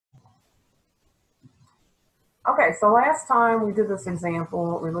Okay, so last time we did this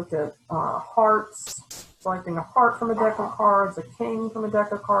example, we looked at hearts, selecting a heart from a deck of cards, a king from a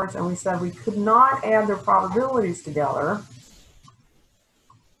deck of cards, and we said we could not add their probabilities together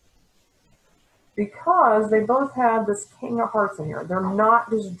because they both had this king of hearts in here. They're not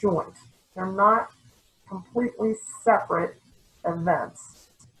disjoint. They're not completely separate events.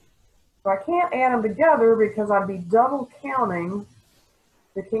 So I can't add them together because I'd be double counting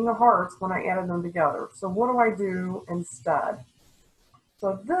the king of hearts when I added them together. So what do I do instead?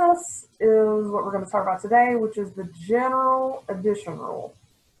 So this is what we're going to talk about today, which is the general addition rule.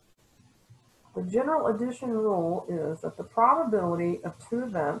 The general addition rule is that the probability of two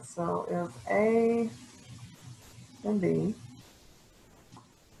events, so if A and B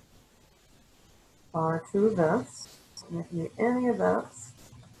are two events, and it can be any events,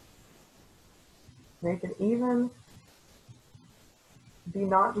 they can even be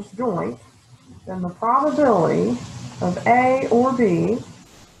not disjoint, then the probability of A or B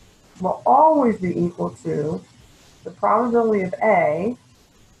will always be equal to the probability of A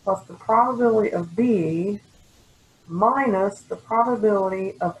plus the probability of B minus the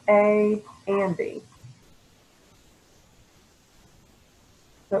probability of A and B.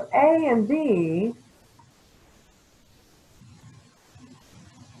 So A and B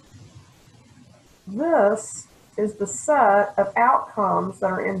this is the set of outcomes that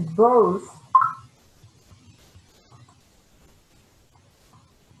are in both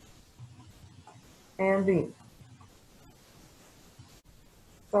and B.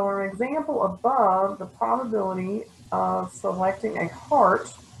 So an example above, the probability of selecting a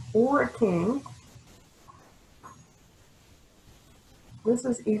heart or a king, this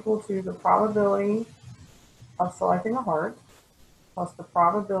is equal to the probability of selecting a heart plus the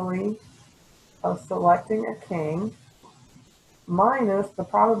probability of selecting a king minus the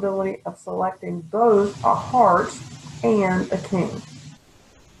probability of selecting both a heart and a king.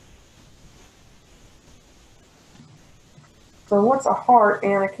 So what's a heart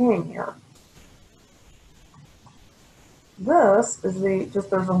and a king here? This is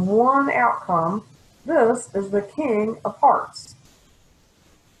there's a one outcome. This is the king of hearts.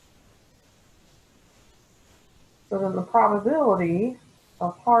 So then the probability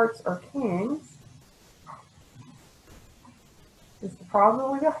of hearts or kings is the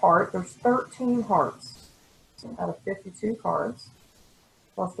probability of heart. There's 13 hearts out of 52 cards.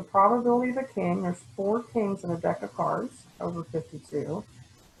 Plus the probability of a king. There's 4 kings in a deck of cards over 52.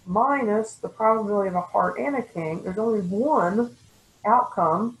 Minus the probability of a heart and a king. There's only one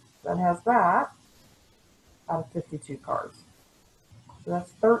outcome that has that out of 52 cards. So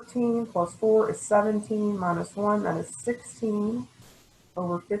that's 13 plus 4 is 17 minus 1, that is 16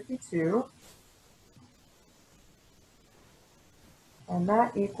 over 52. And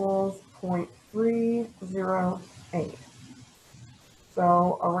that equals 0.308.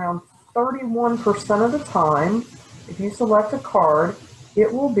 So around 31% of the time, if you select a card,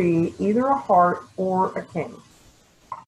 it will be either a heart or a king.